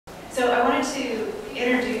So I wanted to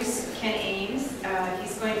introduce Ken Ames.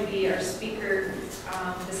 He's going to be our speaker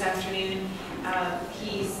this afternoon.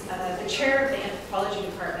 He's the chair of the anthropology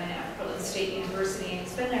department at Portland State University, and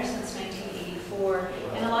he's been there since 1984.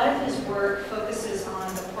 And a lot of his work focuses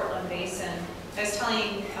on the Portland Basin. I was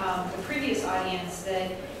telling the previous audience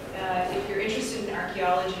that if you're interested in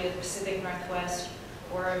archaeology of the Pacific Northwest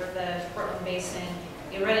or of the Portland Basin,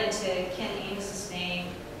 you'll run into Ken Ames's name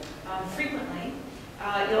frequently.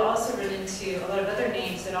 You'll also run into a lot of other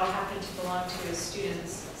names that all happen to belong to his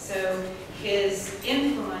students. So his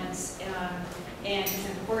influence and his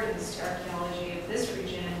importance to archaeology of this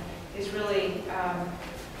region is really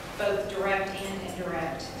both direct and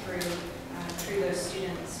indirect through those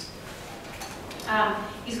students.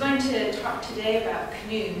 He's going to talk today about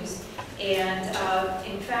canoes and,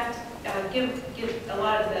 in fact, give a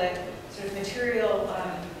lot of the sort of material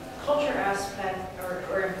culture aspect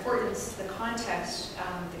or importance, the context,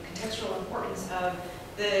 the contextual importance of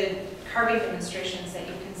the carving demonstrations that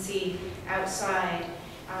you can see outside.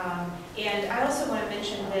 And I also want to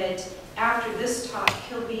mention that after this talk,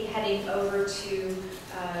 he'll be heading over to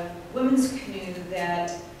a women's canoe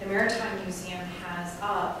that the Maritime Museum has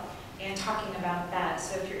up and talking about that.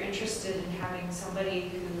 So if you're interested in having somebody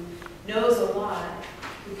who knows a lot,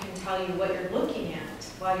 who can tell you what you're looking at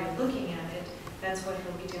while you're looking at it, that's what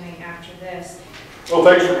he'll be doing after this. Well,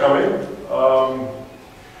 thanks for coming.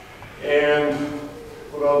 And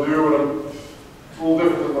what I'll do, it's a little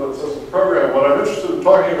different than what it says in the program. What I'm interested in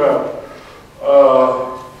talking about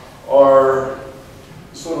are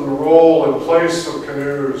sort of the role and place of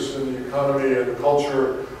canoes in the economy and the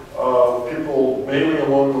culture of people mainly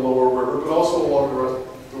along the lower river, but also along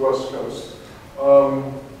the west coast.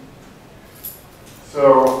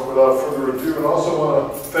 So without further ado, and also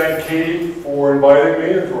want to thank Katie for inviting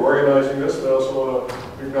me and for organizing this. And I also want to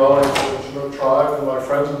acknowledge the Chinook tribe and my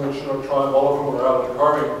friends in the Chinook tribe, all of whom are out at the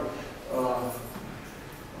carving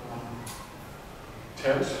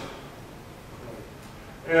tent.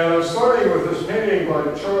 And I'm starting with this painting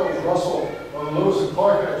by Charles Russell on the Lewis and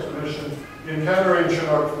Clark expedition, encountering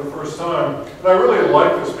Chinook for the first time. And I really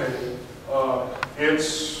like this painting.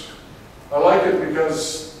 I like it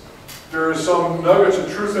because there is some nuggets of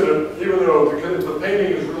truth in it, even though the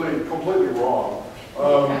painting is really completely wrong.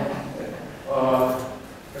 And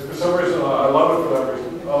for some reason, I love it for that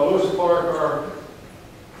reason. Lewis and Clark are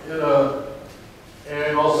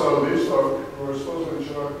and also these folk, who are supposedly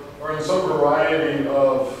Chinook, are in some variety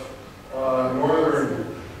of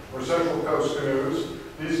northern or central coast canoes.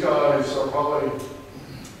 These guys are probably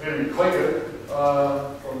maybe Tlingit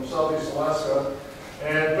from southeast Alaska.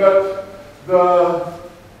 But the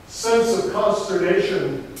sense of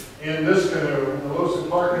consternation in this canoe, in the Lewis and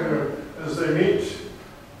Clark canoe, as they meet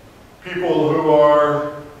people who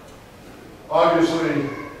are obviously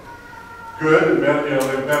good at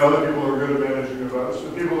they've met other people who are good at managing their boats,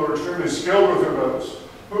 but people who are extremely skilled with their boats,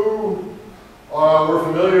 who were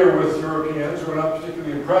familiar with Europeans, who were not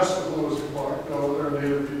particularly impressed with Lewis and Clark, though other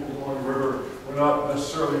native people along the river were not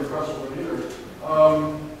necessarily impressed with them either.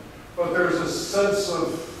 But there's a sense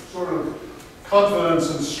of sort of confidence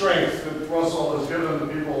and strength that Russell has given the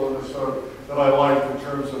people in this boat that I like in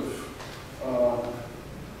terms of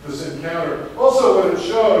this encounter. Also, what it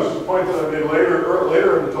shows, the point that I made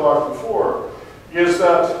later in the talk before, is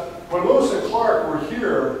that when Lewis and Clark were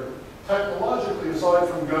here, technologically, aside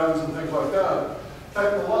from guns and things like that,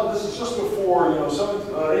 this is just before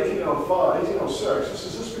 1805, 1806. This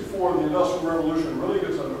is just before the Industrial Revolution really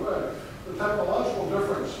gets underway. The technological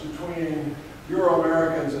difference between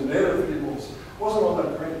Euro-Americans and native peoples wasn't all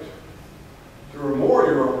that great. There were more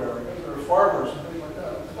Euro-Americans, there were farmers and things like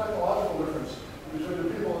that. The technological difference between the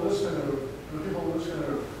people in this canoe and the people in this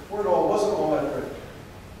canoe wasn't all that great.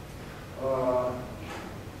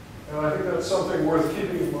 And I think that's something worth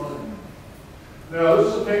keeping in mind. Now, this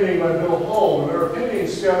is a painting by Bill Holm. There are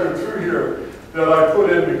paintings scattered through here that I put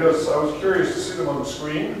in because I was curious to see them on the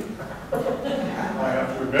screen, I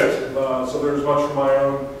have to admit. So they're as much for my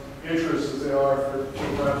own interest as they are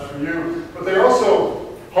perhaps for you. But they're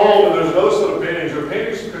also Holm, and there's another set of paintings. There are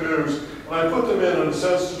paintings of canoes, and I put them in a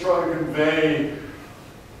sense to try to convey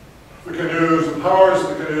the canoes, the powers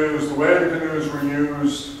of the canoes, the way the canoes were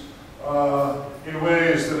used, in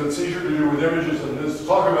ways that it's easier to do with images than it is to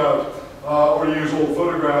talk about, or use old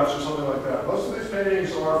photographs or something like that. Most of these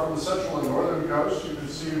paintings are from the central and northern coast. You can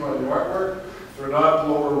see by the artwork. They're not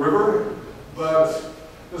lower river, but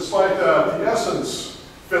despite that, the essence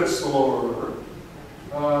fits the lower river.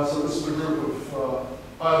 So this is a group of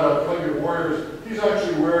Tlingit warriors. He's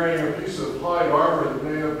actually wearing a piece of hide armor that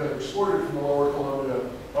may have been exported from the lower Columbia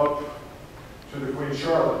up to the Queen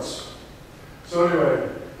Charlotte's. So anyway,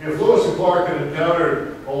 if Lewis and Clark had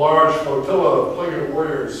encountered a large flotilla of Pliget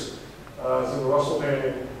warriors, as in the Russell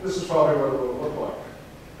painting, this is probably what it would look like.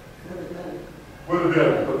 Would have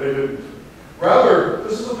been, but they didn't. Rather,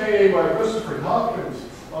 this is a painting by Christopher Hopkins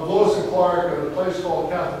of Lewis and Clark at a place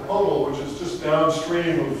called Cathapodal, which is just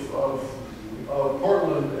downstream of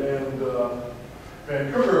Portland and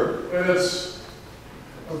Vancouver. And it's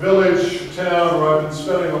a village, a town where I've been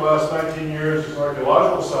spending the last 19 years as an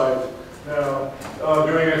archaeological site now,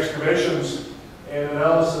 doing excavations and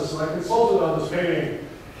analysis. And I consulted on this painting.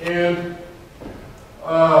 And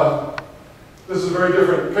this is a very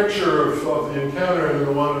different picture of the encounter than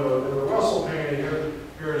the one in the Russell painting.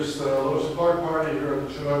 Here's the Lewis and Clark party here at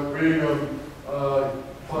the Chinook, reading them,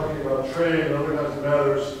 talking about trade and other kinds of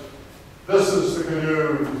matters. This is the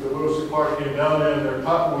canoe that Lewis and Clark came down in, their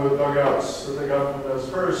cottonwood dugouts that they got from Nez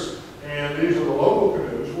Perce, and these are the local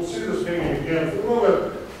canoes. We'll see this painting again. For the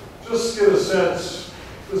moment, just get a sense.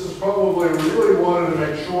 This is probably, we really wanted to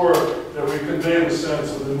make sure that we convey the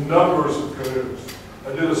sense of the numbers of canoes.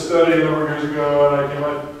 I did a study a number of years ago, and I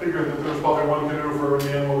figured that there was probably one canoe for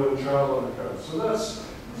every animal and child on the coast. So that's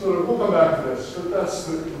sort of, we'll come back to this, but that's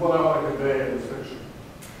what I want to convey in this picture.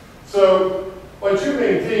 So, by two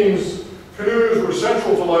main themes, canoes were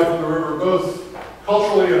central to life on the river, both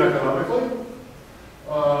culturally and economically.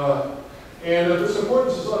 And this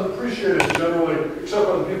importance is unappreciated generally, except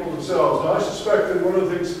by the people themselves. Now, I suspect that one of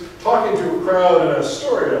the things, talking to a crowd in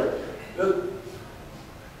Astoria, that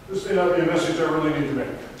this may not be a message I really need to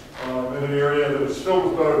make. In an area that is filled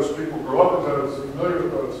with boats, people grow up with boats, they're familiar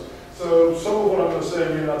with boats. So some of what I'm going to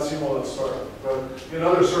say may not seem all that startling, but in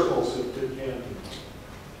other circles it can.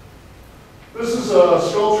 This is a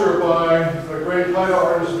sculpture by the great Haida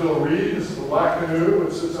artist Bill Reed. This is a black canoe.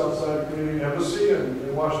 It sits outside the Canadian Embassy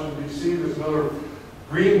in Washington, D.C. There's another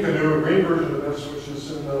green canoe, a green version of this, which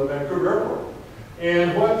is in the Vancouver Airport.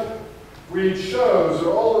 And what Reed shows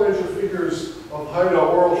are all the major figures of Haida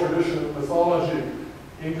oral tradition and mythology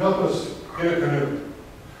encompassed in a canoe.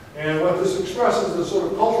 And what this expresses is a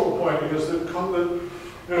sort of cultural point, because the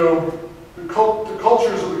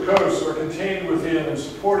cultures of the coast are contained within and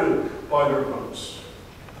supported by their boats,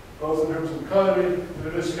 both in terms of economy, and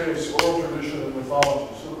in this case, oral tradition and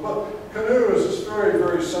mythology. So the canoe is this very,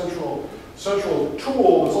 very central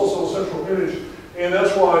tool. It's also a central image. And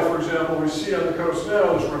that's why, for example, we see on the coast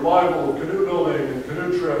now this revival of canoe building and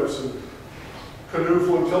canoe trips and canoe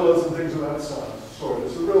flotillas and things of that sort.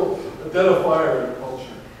 It's a real identifier in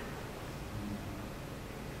culture.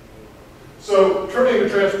 So, turning to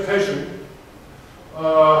transportation,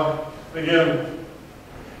 again,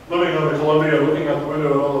 living on the Columbia, looking out the window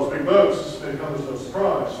at all those big boats, this may come as no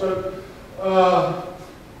surprise. But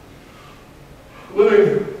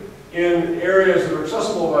living in areas that are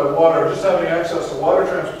accessible by water, just having access to water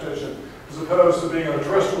transportation, as opposed to being in a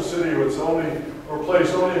terrestrial city or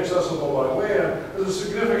place only accessible by land, has a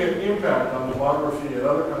significant impact on demography and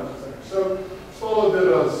other kinds of things. So, Swallow did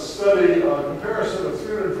a study, a comparison of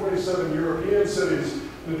 327 European cities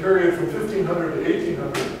in the period from 1500 to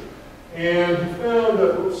 1800, and found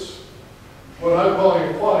that what I'm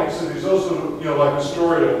calling aquatic cities, those are, like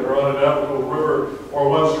Astoria, that are on a navigable river, or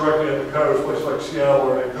ones directly at the coast, places like Seattle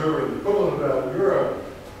or Vancouver, the equivalent of that in Europe,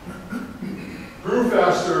 grew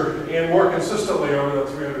faster and more consistently over that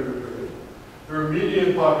 300-year period. Their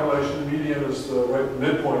median population, median is the right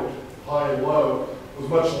midpoint, high and low, was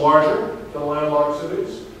much larger than landlocked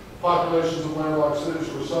cities. Populations of landlocked cities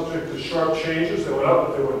were subject to sharp changes. They went up,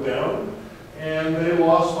 but they went down. And they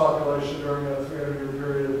lost population during that 300-year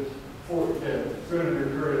period, 300-year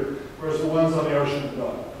period, whereas the ones on the ocean did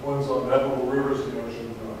not. The ones on navigable rivers in the ocean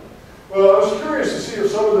did not. Well, I was curious to see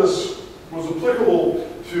if some of this was applicable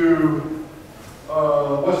to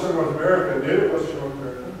Western North America, native Western North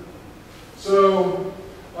America. So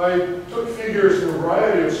I took figures from a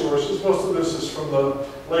variety of sources. Most of this is from the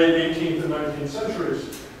late 18th and 19th centuries.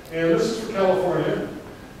 And this is for California.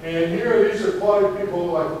 And here, these are aquatic people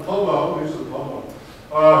like the Pomo, these are the Pomo,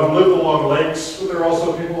 who lived along lakes, but there are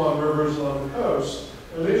also people on rivers and on the coast.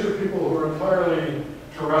 And these are people who are entirely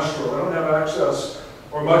terrestrial. They don't have access,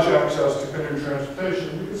 or much access, to canoe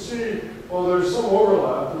transportation. You can see, well, there's some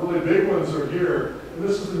overlap. The really big ones are here. And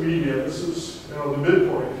this is the median. This is, the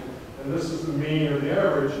midpoint. And this is the mean or the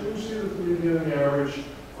average. And you can see that the median and the average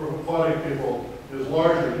for aquatic people is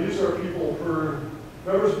larger. These are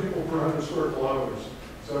members of people per 100 square kilometers.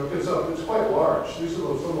 So it gets up, it's quite large. These are some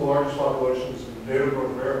of the largest populations in native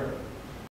North America.